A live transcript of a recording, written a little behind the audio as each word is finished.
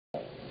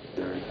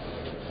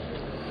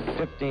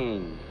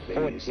15,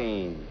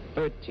 14,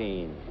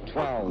 13,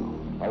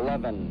 12,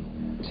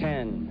 11,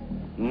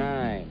 10,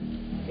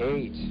 9,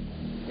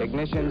 8.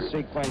 Ignition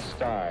sequence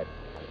start.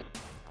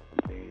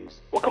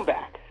 Welcome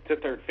back to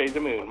Third Phase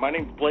of Moon. My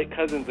name's Blake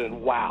Cousins,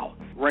 and wow,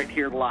 right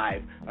here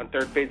live on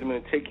Third Phase of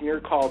Moon, taking your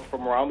calls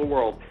from around the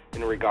world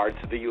in regards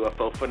to the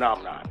UFO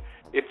phenomenon.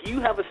 If you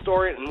have a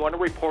story and want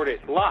to report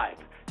it live,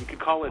 you can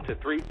call into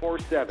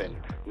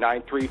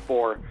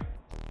 347-934-0378.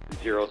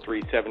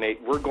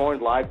 We're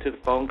going live to the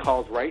phone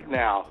calls right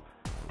now,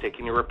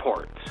 taking your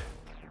reports.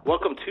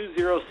 Welcome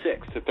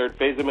 206 to Third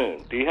Phase of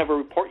Moon. Do you have a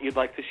report you'd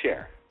like to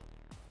share?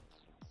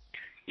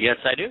 Yes,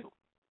 I do.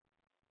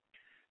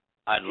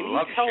 I'd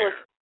love to share.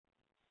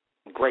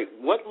 Great.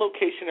 What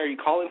location are you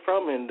calling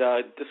from, and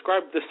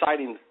describe the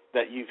sightings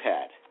that you've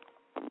had?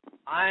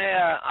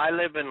 I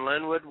live in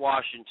Linwood,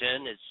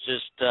 Washington. It's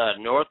just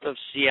north of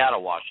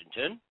Seattle,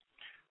 Washington,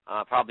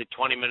 probably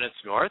 20 minutes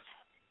north.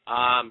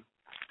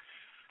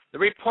 The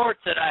reports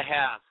that I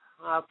have,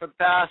 for the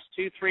past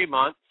 2-3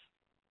 months,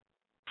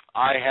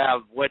 I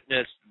have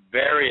witnessed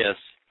various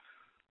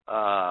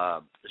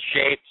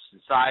shapes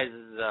and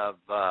sizes of,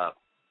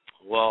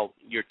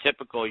 your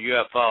typical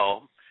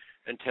UFO,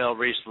 until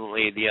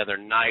recently the other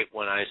night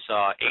when I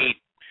saw 8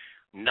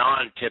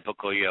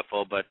 non-typical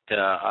UFO, but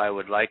I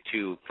would like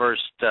to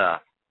first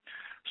start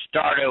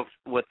off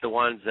with the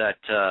ones that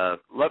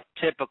look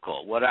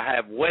typical. What I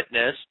have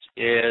witnessed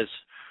is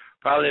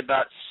probably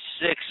about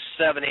 6,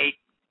 7, 8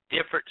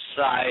 different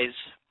size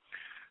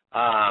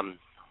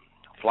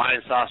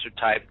flying saucer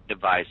type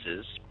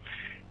devices,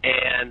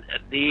 and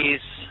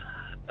these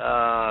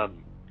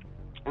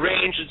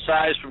range in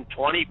size from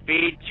 20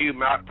 feet to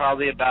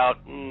probably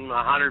about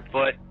 100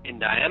 foot in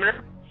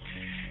diameter,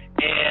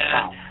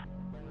 and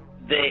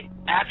they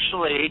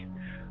actually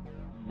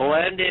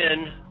blend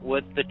in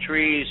with the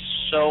trees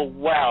so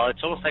well.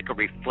 It's almost like a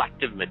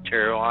reflective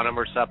material on them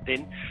or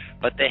something,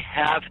 but they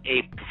have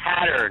a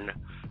pattern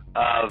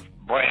of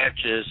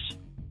branches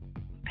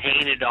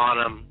painted on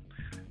them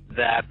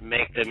that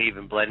make them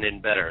even blend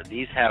in better.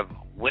 These have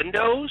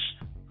windows.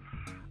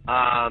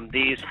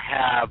 These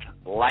have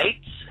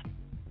lights.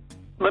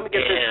 Let me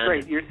get this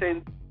straight. You're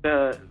saying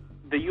the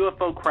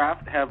UFO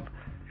craft have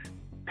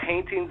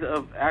paintings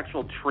of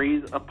actual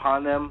trees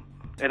upon them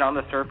and on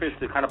the surface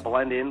to kind of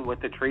blend in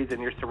with the trees in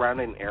your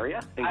surrounding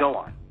area? And go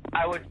on.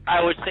 I would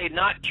say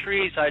not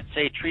trees. I'd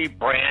say tree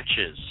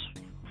branches.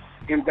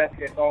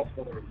 Investigate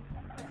also.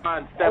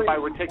 On standby,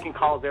 we're taking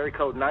calls. Area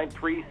code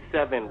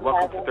 937.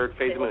 Welcome to Third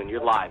Phase of Moon.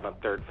 You're live on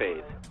Third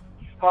Phase.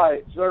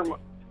 Hi, sir.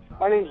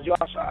 My name's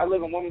Josh. I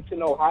live in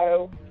Wilmington,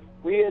 Ohio.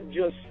 We had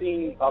just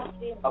seen a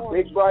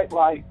big bright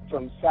light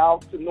from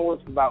south to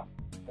north about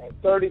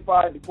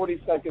 35 to 40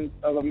 seconds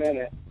of a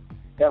minute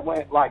that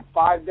went like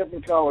 5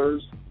 different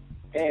colors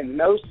and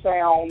no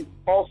sound,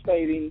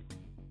 pulsating,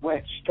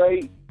 went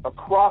straight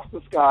across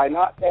the sky,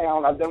 not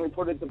down. I've done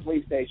reported to the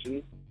police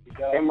station.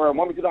 And we're in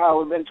Wilmington, Ohio.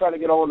 We've been trying to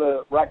get hold of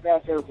the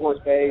Racknass Air Force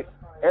Base,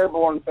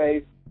 Airborne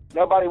Base.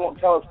 Nobody won't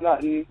tell us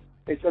nothing.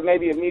 They said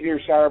maybe a meteor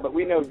shower, but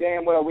we know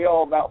damn well we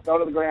all about fell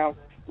to the ground.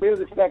 We was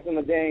expecting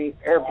a dang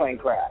airplane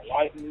crash.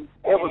 It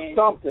was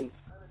something.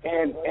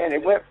 And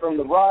it went from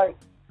the right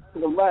to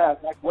the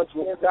left, which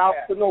was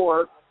south to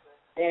north,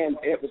 and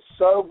it was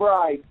so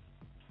bright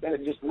that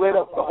it just lit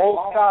up the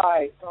whole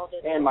sky,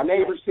 and my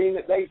neighbors seen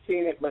it, they've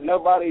seen it, but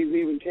nobody's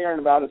even caring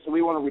about it, so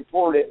we want to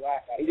report it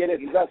and get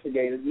it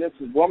investigated. And this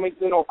is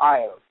Wilmington,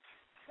 Ohio.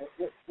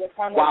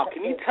 Wow,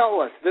 can you tell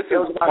us? This is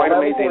quite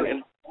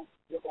amazing.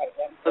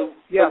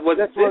 Yes,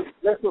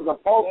 this was a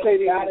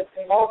pulsating,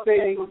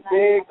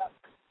 big,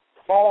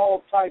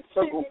 ball-type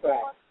circle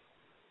thing.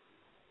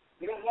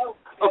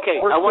 Okay,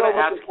 I want to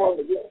ask,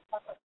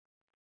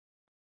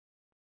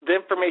 the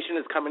information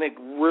is coming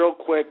in real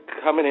quick,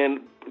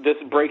 This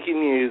is breaking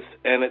news,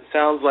 and it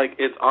sounds like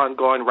it's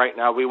ongoing right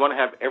now. We want to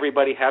have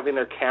everybody having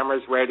their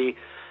cameras ready,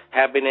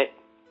 having it,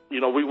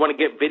 we want to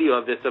get video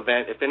of this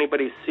event. If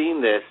anybody's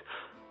seen this,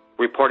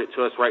 report it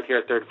to us right here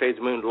at Third Phase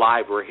Moon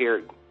Live. We're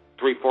here,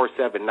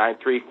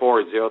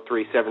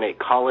 347-934-0378.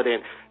 Call it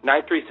in.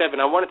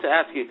 937, I wanted to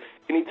ask you,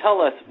 can you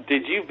tell us,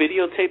 did you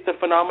videotape the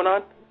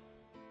phenomenon?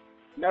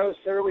 No,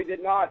 sir, we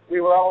did not.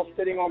 We were all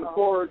sitting on the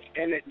porch,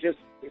 and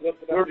we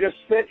were just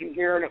sitting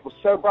here, and it was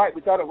so bright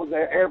we thought it was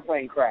an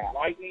airplane crash.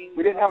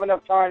 We didn't have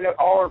enough time.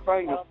 All our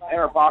phones were in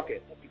our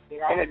pockets.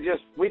 And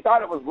we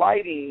thought it was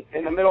lightning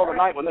in the middle of the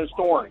night with no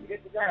storm.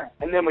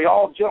 And then we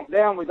all jumped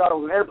down. We thought it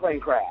was an airplane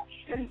crash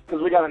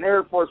because we got an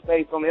Air Force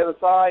base on the other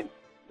side.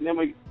 And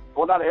then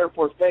not an Air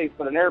Force base,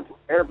 but an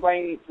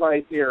airplane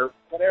place here.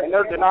 And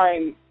they're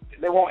denying,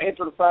 they won't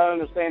answer the phone.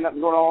 They're saying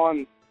nothing's going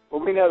on.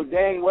 But we know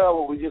dang well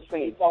what we just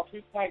seen.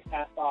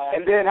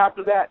 And then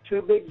after that,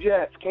 2 big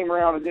jets came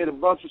around and did a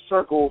bunch of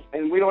circles,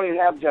 and we don't even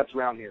have jets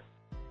around here.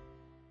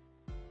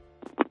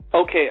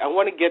 Okay, I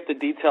want to get the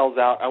details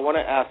out. I want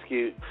to ask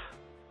you,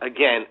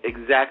 again,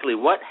 exactly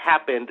what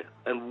happened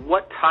and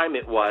what time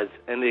it was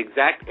and the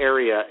exact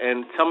area,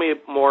 and tell me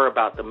more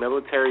about the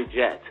military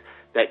jets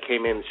that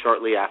came in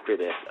shortly after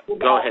this.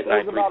 Go ahead,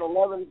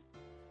 937.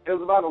 It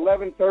was about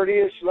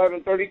 11:30ish,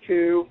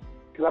 11:32,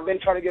 because I've been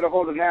trying to get a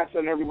hold of NASA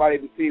and everybody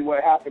to see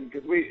what happened,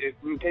 because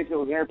in case it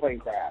was an airplane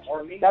crash.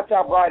 That's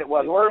how bright it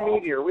was. Or a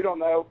meteor, we don't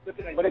know.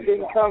 But it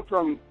didn't come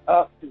from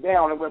up to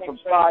down. It went from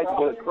side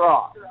to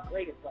across.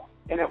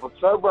 And it was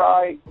so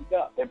bright,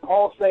 it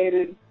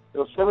pulsated, it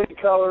was so many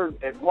colors,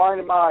 it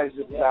blinded my eyes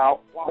just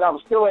about, but I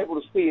was still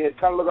able to see it. It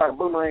kind of looked like a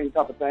boomerang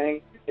type of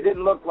thing. It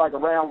didn't look like a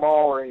round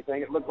ball or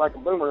anything. It looked like a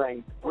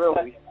boomerang,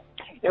 really.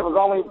 It was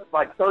only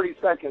like 30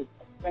 seconds.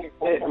 It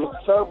was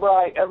so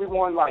bright,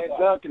 everyone like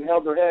ducked and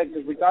held their head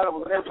because we thought it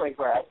was an airplane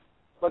crash.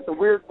 But the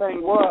weird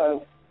thing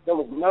was, there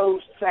was no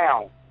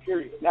sound,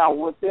 period. Now,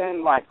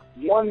 within like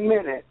 1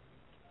 minute,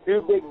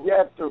 2 big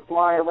jets are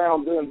flying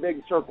around doing big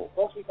circles.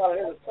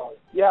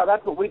 Yeah,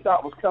 that's what we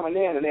thought was coming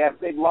in, and they had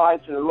big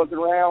lights and they're looking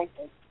around,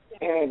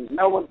 and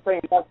no one's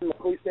saying nothing. The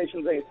police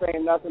stations ain't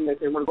saying nothing. They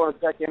say we're going to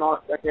check in on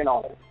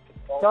it.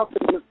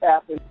 Something just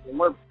happened, and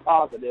we're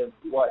positive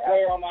what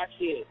happened. On my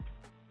kid.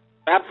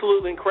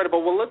 Absolutely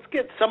incredible. Well, let's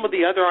get some of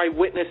the other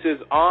eyewitnesses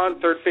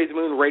on Third Phase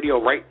Moon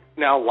Radio right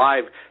now,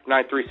 live,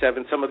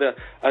 937. Some of the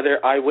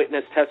other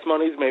eyewitness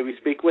testimonies. May we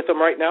speak with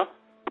them right now?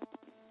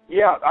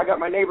 Yeah, I got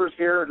my neighbors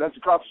here. That's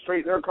across the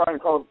street. They're trying to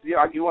call.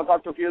 Yeah, you want to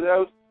talk to a few of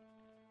those?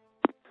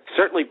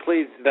 Certainly,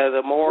 please.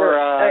 The more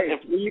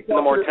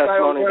the more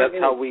testimony,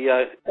 that's how we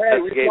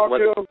investigate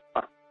what.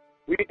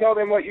 Will you tell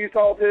them what you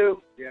saw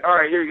too? Yeah. All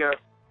right, here you go.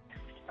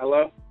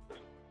 Hello.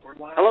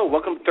 Hello,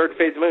 welcome to Third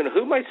Phase Moon.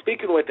 Who am I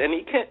speaking with?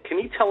 And can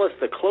you tell us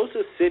the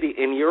closest city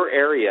in your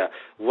area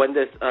when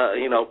this,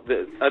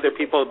 the other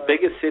people,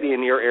 biggest city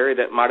in your area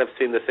that might have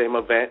seen the same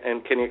event?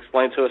 And can you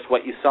explain to us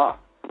what you saw?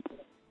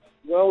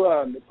 Well,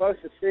 the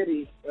closest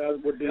city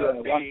would be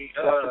Washington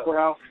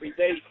Courthouse.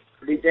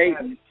 Be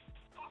Dayton.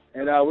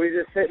 And we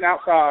were just sitting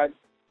outside.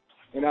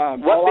 And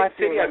what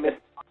big city I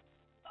missed?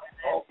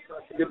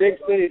 The big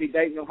city,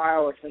 Dayton,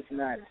 Ohio, or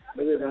Cincinnati.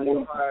 We live in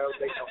Wilmington,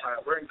 Dayton, Ohio.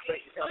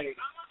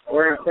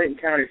 We're in Clayton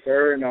County,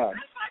 sir, and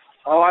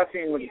all I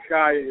seen was the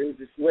sky. It was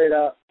just lit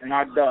up, and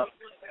I ducked.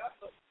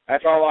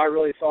 That's all I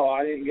really saw.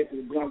 I didn't get to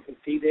the glimpse that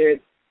he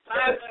did.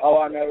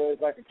 All I know was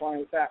like the plane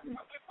was happening.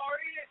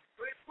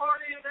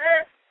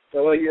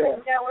 So, yeah.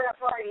 We're not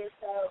partying,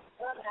 so.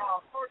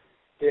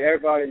 Yeah,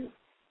 everybody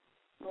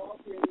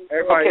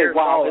okay, here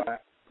wow. saw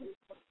that.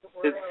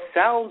 It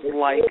sounds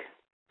like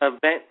an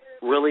event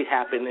really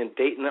happened in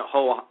Dayton,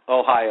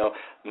 Ohio.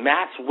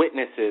 Mass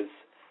witnesses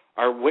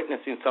are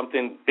witnessing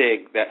something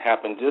big that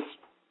happened just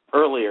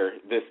earlier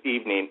this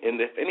evening. And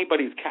if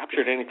anybody's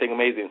captured anything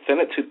amazing, send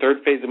it to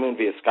Third Phase of Moon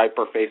via Skype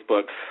or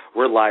Facebook.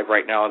 We're live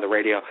right now on the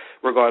radio.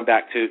 We're going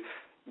back to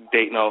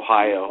Dayton,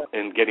 Ohio,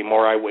 and getting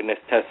more eyewitness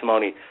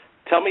testimony.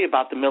 Tell me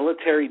about the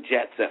military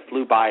jets that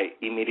flew by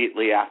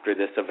immediately after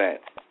this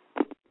event.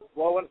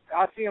 Well, when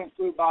I see them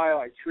flew by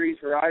like trees,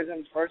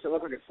 horizons. First it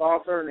looked like a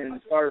saucer, and then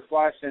it started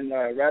flashing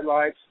red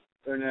lights,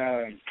 and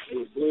it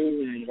was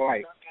blue and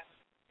white.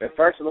 At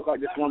first it looked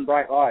like just one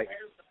bright light,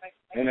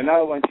 and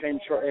another one came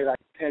shortly, like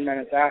 10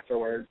 minutes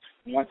afterwards,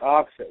 and went the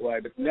opposite way.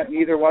 But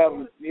neither one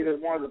of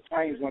the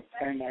planes went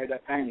the same way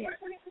that plane went.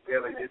 Yeah,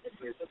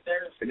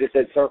 they just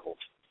did circles,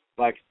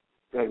 like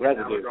the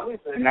residue,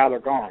 and now they're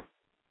gone.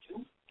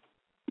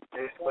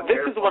 This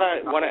is what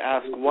I want to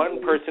ask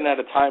one person at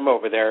a time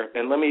over there,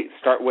 and let me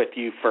start with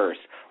you first.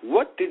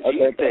 What did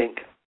you think?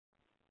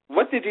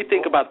 What did you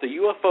think about the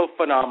UFO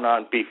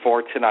phenomenon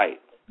before tonight?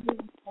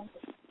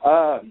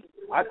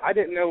 I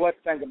didn't know what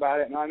to think about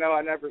it, and I know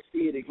I never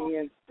see it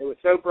again. It was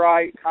so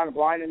bright, kind of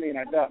blinded me, and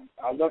I ducked.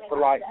 I looked for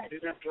light.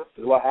 This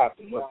is what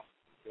happened.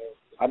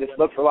 I just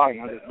looked for light,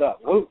 and I just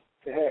ducked. Whoa,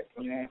 the heck,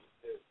 I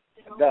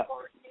ducked.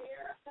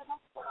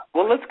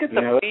 Well, let's get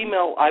the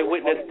female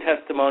eyewitness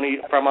testimony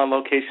from on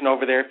location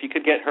over there. If you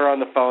could get her on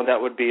the phone, that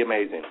would be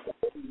amazing.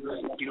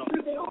 You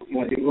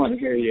want to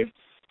hear you.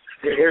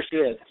 Here she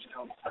is.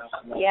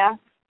 Yeah.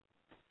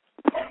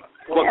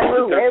 Welcome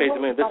to Third Phase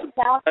of Moon. This is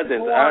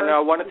Cousins. I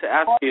wanted to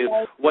ask you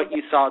what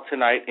you saw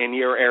tonight in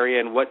your area,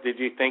 and what did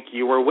you think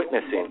you were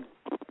witnessing?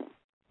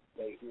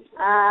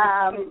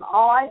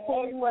 All I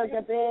seen was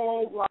a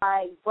big,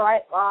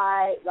 bright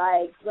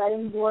light, red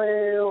and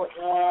blue,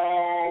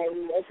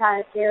 and it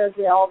kind of scares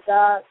the old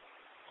duck,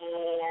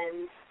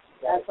 and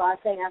that's the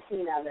last thing I've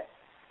seen of it.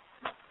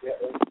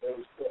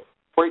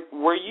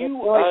 Were you,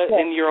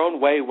 in your own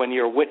way, when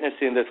you're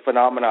witnessing this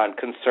phenomenon,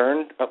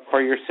 concerned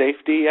for your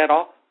safety at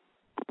all?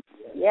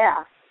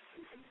 Yeah.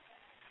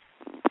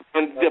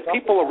 And the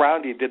people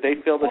around you, did they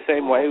feel the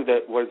same way?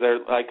 Was there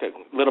like a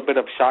little bit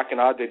of shock and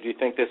awe? Did you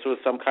think this was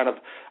some kind of,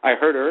 I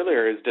heard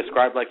earlier, is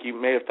described like you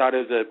may have thought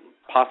it was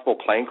a possible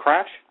plane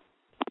crash?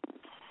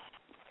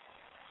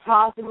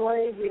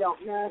 Possibly. We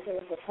don't know if it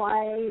was a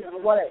plane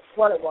or what it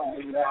was.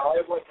 No,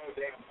 it wasn't no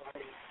damn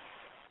plane.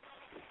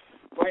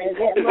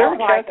 Is there a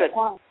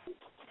chance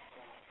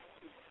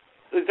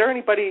is there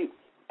anybody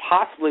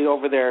possibly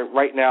over there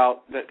right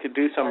now that could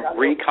do some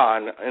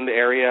recon in the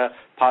area,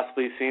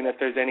 possibly seeing if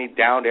there's any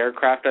downed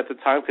aircraft at the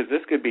time? Because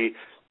this could be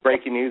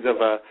breaking news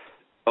of a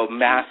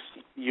mass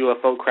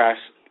UFO crash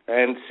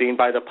and seen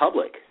by the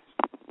public.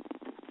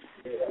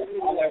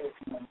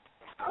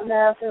 don't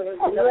know if it was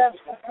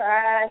a UFO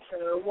crash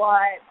or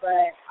what,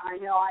 but I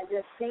know I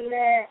just seen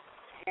it,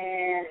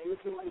 and it was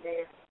really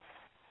bad.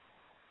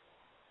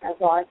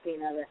 That's all I've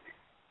seen of it.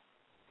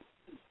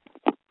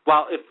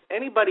 Well, if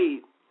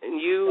anybody,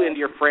 you and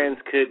your friends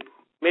could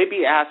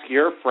maybe ask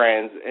your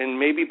friends, and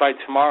maybe by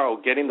tomorrow,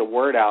 getting the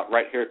word out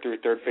right here through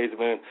Third Phase of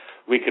Moon,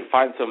 we could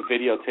find some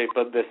videotape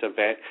of this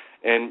event,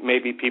 and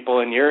maybe people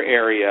in your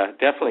area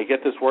definitely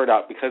get this word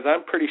out, because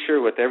I'm pretty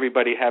sure with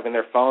everybody having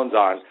their phones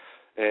on,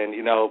 and,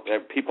 you know,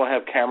 people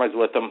have cameras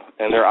with them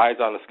and their eyes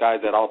on the skies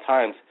at all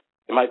times,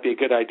 it might be a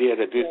good idea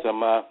to do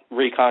some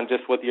recon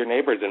just with your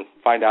neighbors and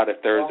find out if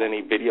there's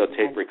any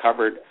videotape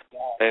recovered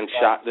and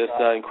shot this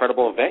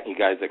incredible event you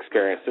guys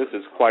experienced. This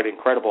is quite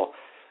incredible.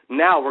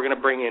 Now we're going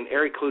to bring in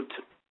area code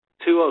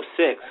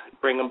 206,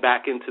 bring him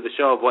back into the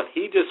show of what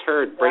he just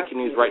heard, breaking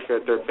news right here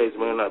at Third Phase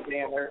Moon,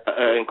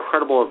 an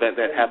incredible event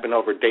that happened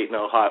over Dayton,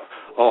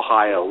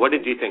 Ohio. What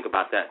did you think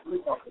about that?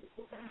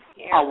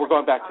 Oh, we're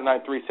going back to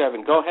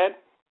 937. Go ahead.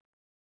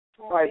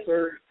 Hi,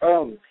 sir.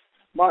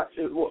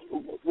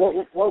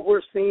 What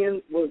we're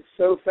seeing was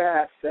so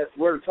fast that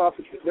we're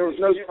talking. There was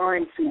no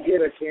time to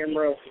get a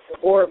camera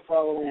or a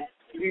phone.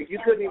 You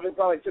couldn't even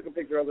probably took a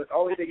picture of it. The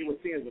only thing you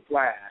would see is a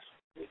flash.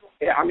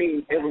 I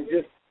mean, it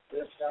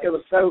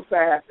was so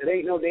fast. It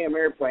ain't no damn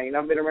airplane.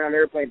 I've been around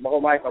airplanes my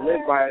whole life. I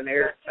live by an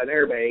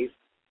air base.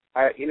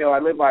 I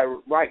live by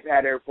Wright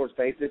Pat Air Force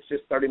Base. It's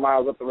just 30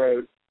 miles up the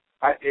road.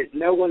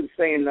 No one's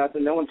saying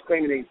nothing. No one's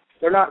claiming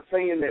they're not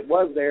saying it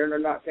was there, and they're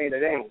not saying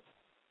it ain't.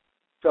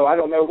 So I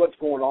don't know what's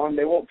going on.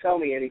 They won't tell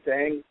me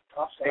anything.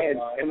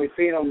 And we've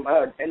seen them,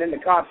 and then the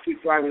cops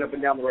keep driving up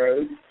and down the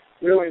road.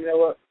 We don't even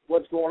know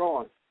what's going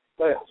on.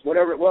 But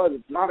whatever it was,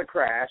 it's not a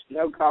crash.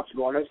 No cops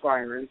going, no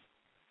sirens.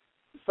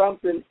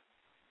 Something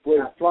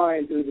was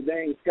flying through the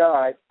dang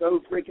sky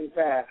so freaking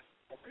fast.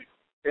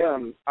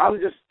 I'm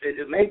just,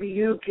 maybe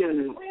you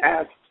can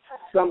ask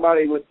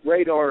somebody with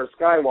radar or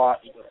skywatch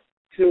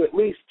to at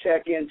least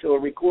check into a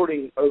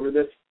recording over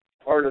this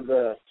part of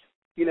of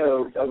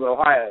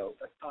Ohio.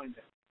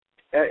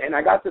 And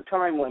I got the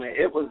time limit.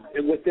 It was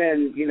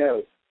within,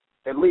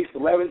 at least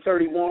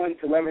 11:31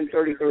 to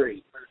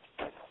 11:33.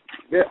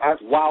 I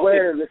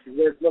swear this is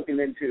worth looking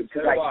into,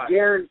 because I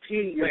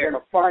guarantee you're going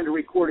to find a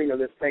recording of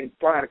this thing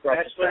flying across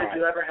the sky. Best footage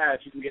you ever had.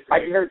 You can get. I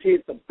guarantee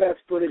it's the best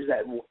footage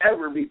that will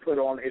ever be put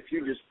on if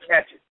you just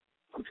catch it.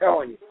 I'm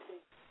telling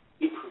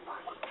you.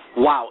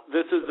 Wow,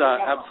 this is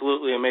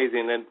absolutely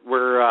amazing, and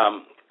we're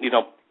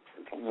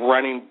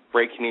running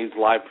breaking news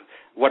live.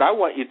 What I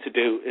want you to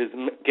do is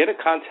get a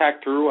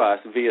contact through us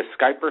via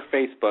Skype or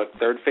Facebook,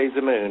 Third Phase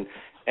of Moon,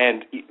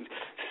 and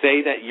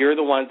say that you're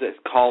the ones that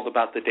called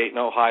about the Dayton,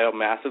 Ohio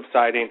massive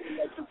sighting,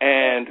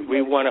 and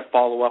we want to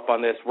follow up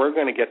on this. We're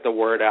going to get the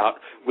word out.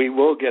 We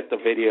will get the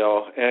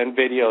video and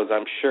videos,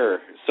 I'm sure.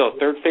 So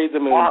Third Phase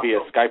of Moon via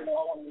Skype.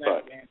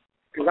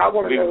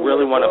 We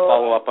really want to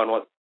follow up on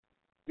what.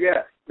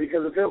 Yeah,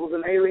 because if it was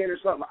an alien or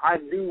something, I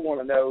do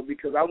want to know,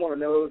 because I want to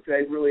know if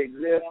they really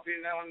exist.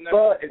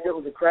 But if it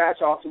was a crash,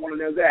 I also want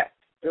to know that.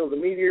 If it was a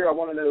meteor, I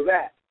want to know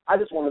that. I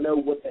just want to know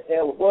what the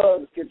hell it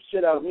was. Get the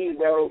shit out of me,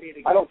 bro.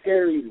 I don't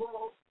care either.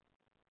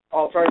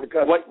 Oh, sorry to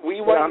cut. What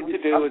we want you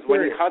to do is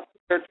when you contact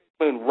Third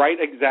Phase Moon, write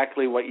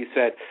exactly what you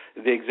said,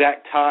 the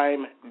exact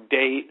time,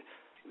 date,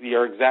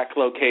 your exact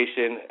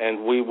location,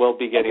 and we will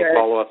be getting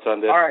follow-ups on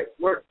this. All right,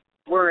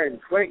 we're in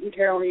Clayton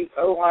County,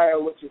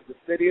 Ohio, which is the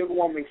city of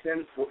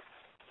Wilmington.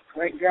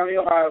 Clayton County,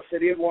 Ohio,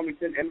 city of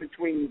Wilmington, in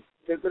between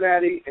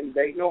Cincinnati and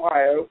Dayton,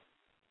 Ohio.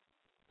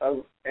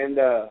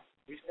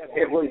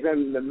 It was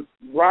in the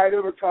right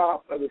over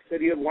top of the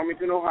city of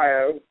Wilmington,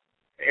 Ohio.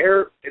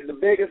 The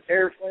biggest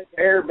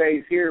air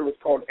base here was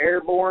called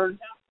Airborne.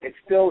 It's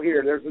still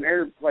here. There's an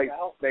air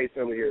base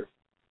over here.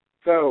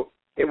 So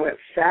it went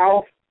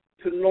south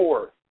to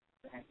north.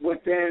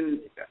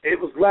 It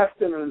was less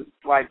than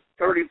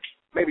 30,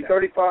 maybe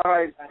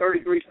 35,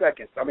 33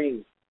 seconds. I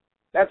mean,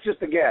 that's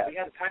just a guess.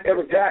 It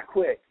was that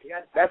quick.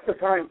 That's the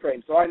time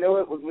frame. So I know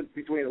it was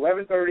between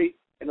 11:30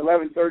 and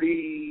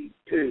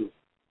 11:32.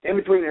 In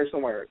between there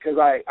somewhere, because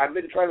I've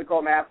been trying to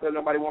call NASA,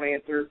 nobody won't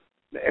answer.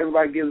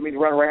 Everybody gives me to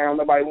run around.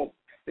 Nobody won't.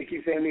 They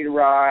keep saying me to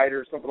ride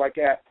or something like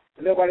that.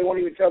 And nobody won't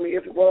even tell me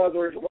if it was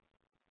or if it was.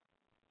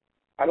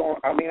 I don't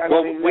even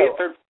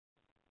know.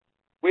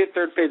 We at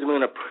Third Phase of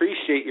Moon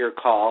appreciate your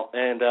call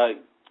and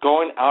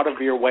going out of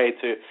your way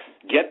to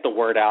get the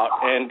word out.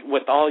 And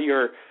with all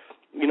your,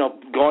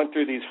 going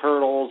through these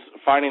hurdles,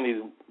 finding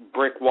these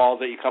brick walls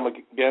that you come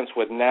against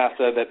with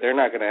NASA, that they're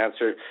not going to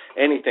answer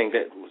anything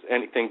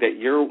that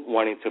you're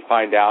wanting to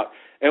find out.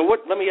 And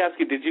let me ask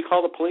you, did you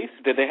call the police?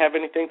 Did they have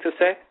anything to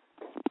say?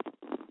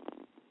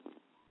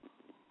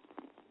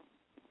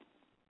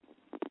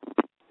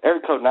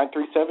 Area code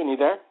 937, you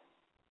there?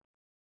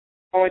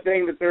 Only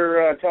thing that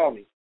they're telling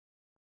me.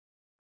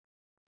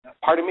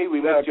 Pardon me,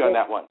 we missed you on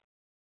that one.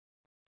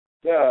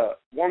 The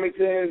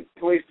Wilmington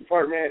Police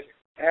Department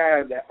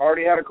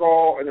already had a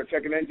call, and they're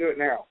checking into it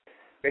now.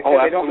 They said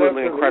they don't know if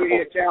it's a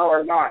media shower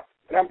or not.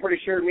 But I'm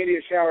pretty sure media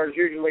showers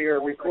usually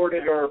are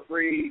recorded or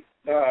free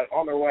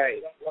on their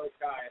way.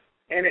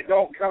 and it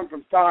don't come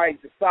from side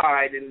to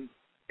side, and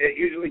it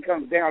usually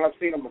comes down. I've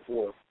seen them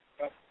before.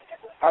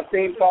 I've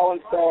seen falling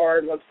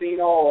stars. I've seen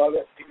all of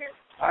it.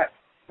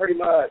 Pretty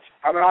much.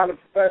 I mean, I'm a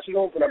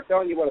professional, but I'm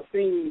telling you what I've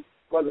seen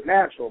wasn't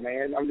natural,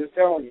 man. I'm just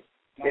telling you.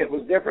 It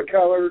was different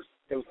colors.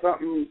 It was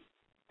something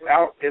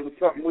out. It was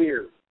something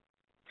weird.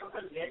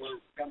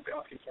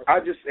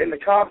 And the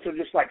cops are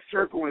just like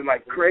circling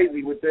like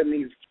crazy within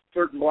these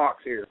certain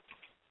blocks here.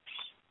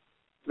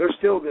 They're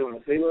still doing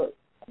it. See, look.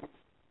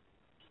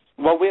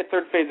 Well, we at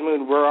Third Phase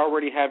Moon, we're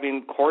already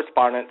having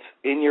correspondence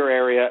in your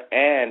area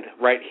and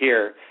right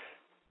here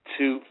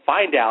to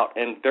find out,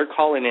 and they're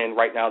calling in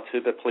right now to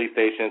the police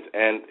stations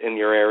and in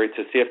your area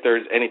to see if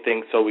there's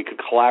anything so we could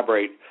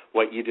collaborate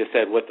what you just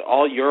said with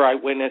all your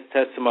eyewitness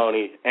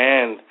testimony,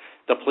 and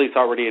the police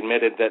already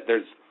admitted that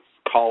there's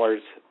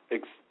callers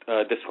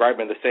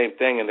describing the same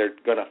thing, and they're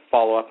going to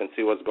follow up and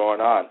see what's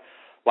going on.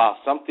 Wow,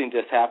 something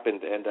just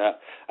happened, and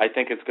I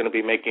think it's going to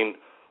be making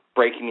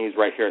breaking news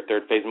right here at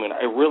Third Phase Moon.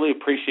 I really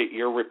appreciate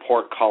your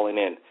report calling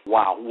in.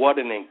 Wow, what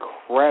an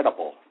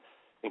incredible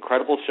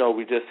show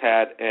we just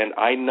had, and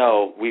I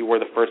know we were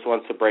the first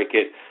ones to break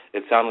it.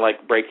 It sounded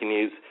like breaking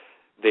news.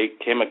 They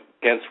came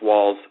against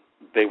walls.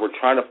 They were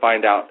trying to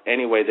find out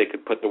any way they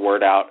could put the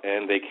word out,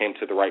 and they came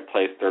to the right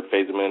place. Third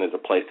Phase of Moon is a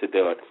place to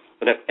do it.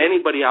 But if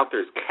anybody out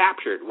there has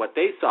captured what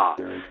they saw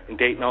in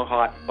Dayton,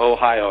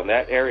 Ohio, in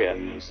that area,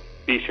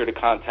 be sure to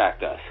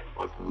contact us.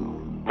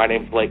 My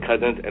name's Blake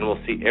Cousins, and we'll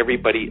see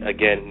everybody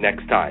again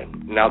next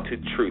time. Now to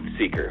Truth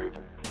Seeker.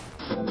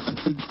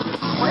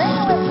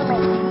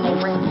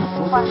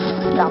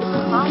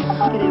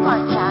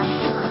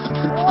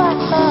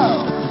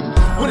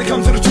 When it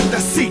comes to the truth, I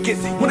seek it.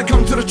 When it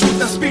comes to the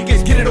truth, I speak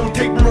it. Get it on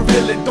tape and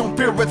reveal it. Don't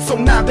fear it, so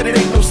now that it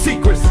ain't no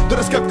secrets. Though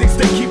the skeptics,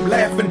 they keep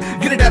laughing.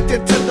 Get it out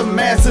there to the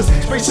masses.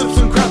 Spaceships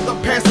and crowds are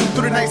passing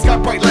through the night sky,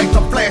 bright lights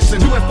are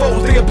flashing.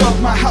 UFOs, they above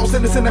my house,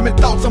 and the sentiment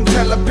thoughts I'm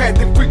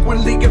telepathic.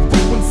 Frequently get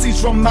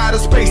frequencies from outer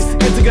space,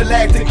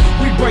 intergalactic.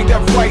 We bring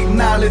that right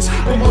knowledge,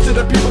 but most of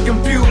the people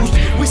confused.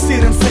 We see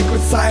it in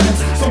sacred silence,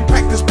 so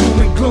practice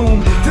doom and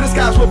gloom. To the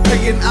skies we're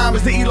paying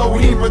homage, the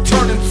Elohim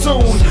returning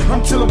soon.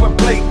 I'm chilling with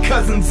Blake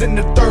Cousins in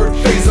the third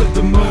phase of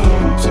the moon.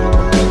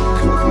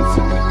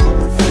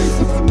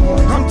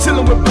 I'm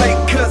chilling with Blake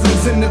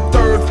Cousins in the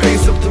third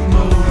phase of the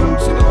moon.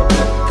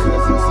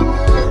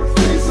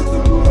 Phase of the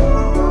moon.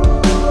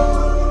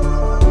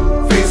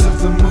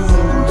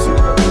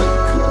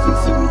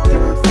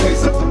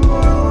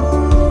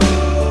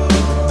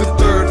 The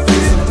third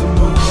phase of the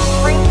moon.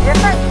 3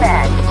 different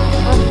men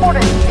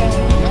reported seeing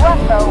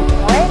UFO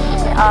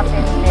breaking up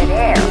in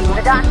midair.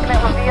 The document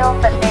reveals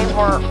that they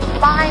were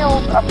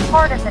miles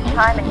apart at the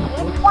time, and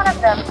each one of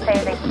them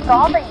say they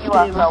saw the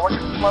UFO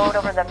explode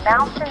over the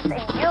mountains in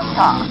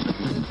Utah.